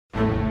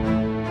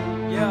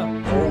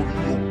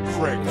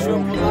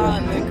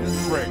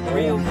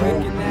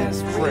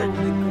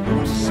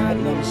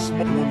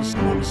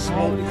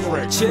smoke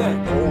crack.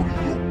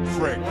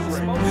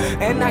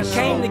 And I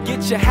came to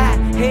get you high,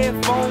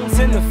 headphones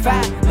in the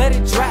fire, let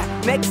it dry.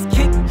 Next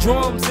kick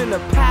drums in the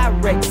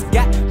Pyrex,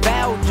 got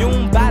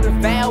volume by the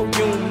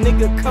volume.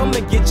 Nigga, come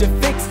and get your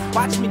fix,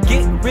 watch me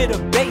get rid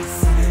of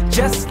bass,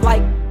 just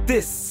like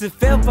this.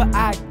 If ever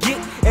I get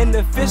an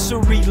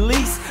official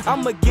release,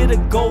 I'ma get a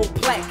gold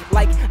plaque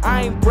like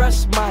I ain't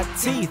brushed my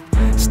teeth.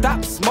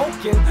 Stop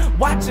smoking,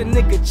 watch a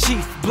nigga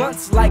chief.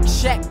 Blunts like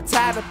Shaq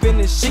tied up in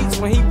his sheets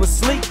when he was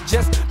asleep.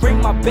 Just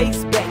bring my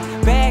bass back,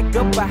 bag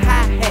up a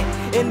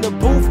hi-hat. In the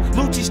booth,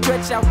 Lucci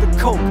stretch out the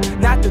coke.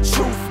 Not the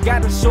truth,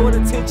 got a short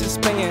attention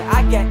span.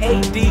 I got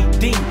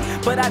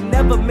ADD, but I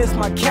never miss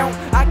my count.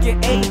 I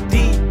get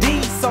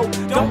ADD, so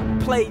don't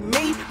play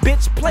me,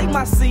 bitch, play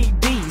my CD.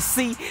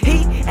 See,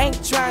 he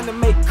ain't trying to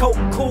make coke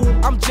cool,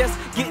 I'm just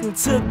getting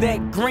to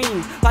that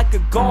green like a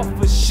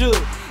golfer should.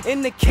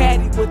 In the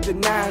caddy with the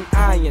 9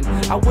 iron,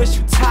 I wish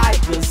you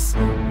tigers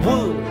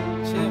would.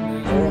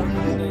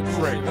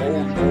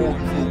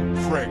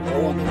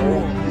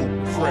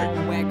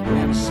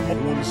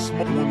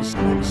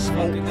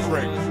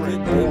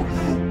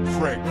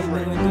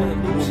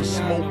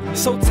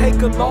 So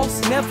take a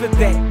loss, never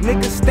that.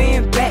 Nigga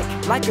stand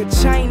back like a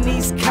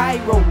Chinese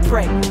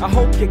chiropractor. I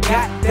hope you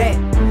got that.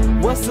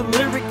 What's a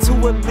lyric to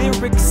a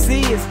lyrics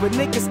is? But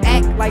niggas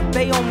act like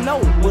they don't know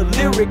what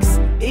lyrics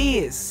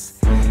is.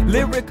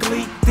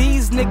 Lyrically,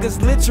 these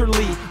niggas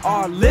literally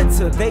are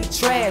litter. They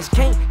trash,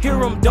 can't hear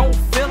them, don't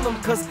feel them,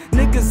 cause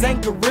niggas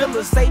ain't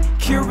gorillas. They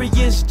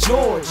Curious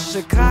George,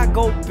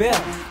 Chicago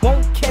Bell,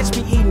 won't catch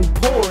me eating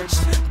porridge.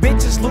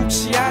 Bitches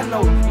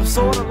Louchiano, I'm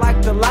sorta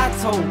like the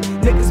lotto.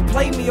 Niggas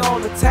play me all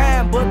the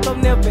time, but they'll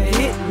never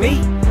hit me.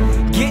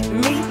 Get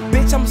me,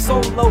 bitch, I'm so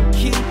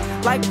low-key,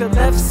 like the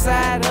left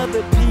side of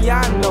the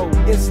piano.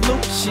 It's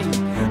Lucci,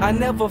 I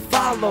never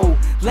follow.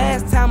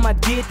 Last time I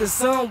did, the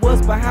sun was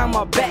behind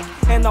my back,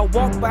 and I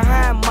walked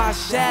behind my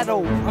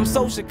shadow. I'm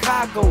so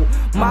Chicago,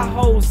 my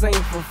hoes ain't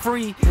for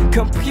free.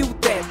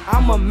 Compute that,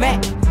 I'm a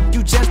Mac,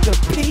 you just a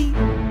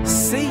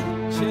PC.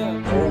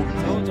 Chill,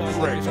 told y'all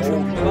niggas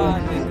triple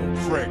line, nigga.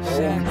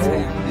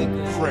 Shot-town,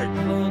 nigga.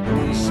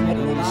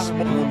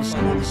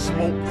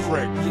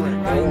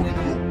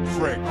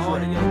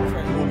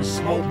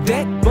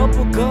 That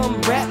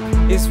bubblegum rap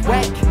is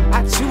whack.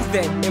 I chew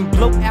that and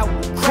blow out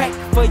crack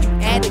for you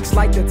addicts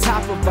like the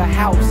top of a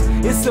house.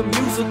 It's a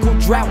musical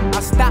drought, I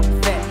stop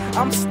that.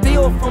 I'm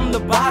still from the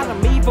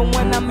bottom even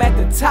when I'm at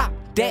the top.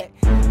 That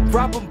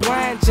robbing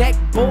blind Jack,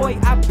 boy,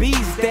 I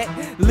bees that.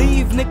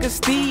 Leave nigga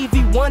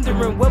Stevie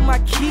wondering where my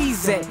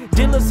keys at.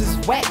 Dealers is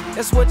whack,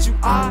 that's what you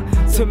are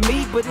to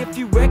me. But if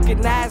you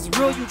recognize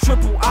real, you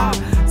triple R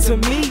to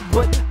me.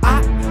 But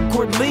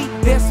awkwardly,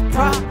 there's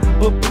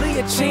probably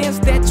a chance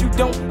that you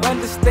don't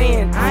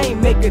understand. I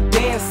ain't make a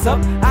dance up,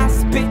 I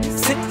spit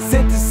 6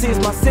 sentences.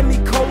 My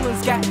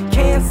semicolons got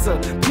cancer.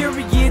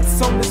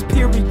 Periods on this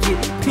period.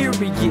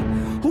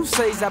 Who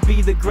says I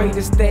be the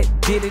greatest that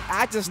did it?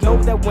 I just know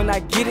that when I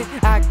get it,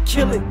 I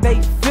kill it.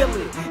 They feel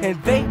it,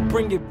 and they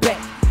bring it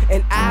back,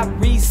 and I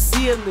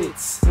reseal it.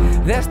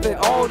 That's the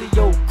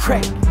audio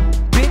crack,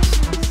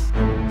 bitches.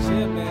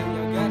 Chill, man,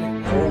 y'all got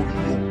it.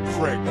 Audio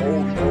crack,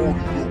 audio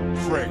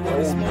crack,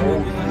 audio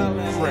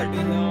crack.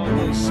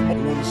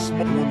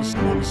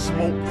 Wanna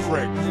smoke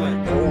crack,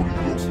 audio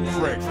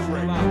crack,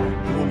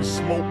 wanna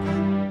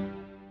smoke.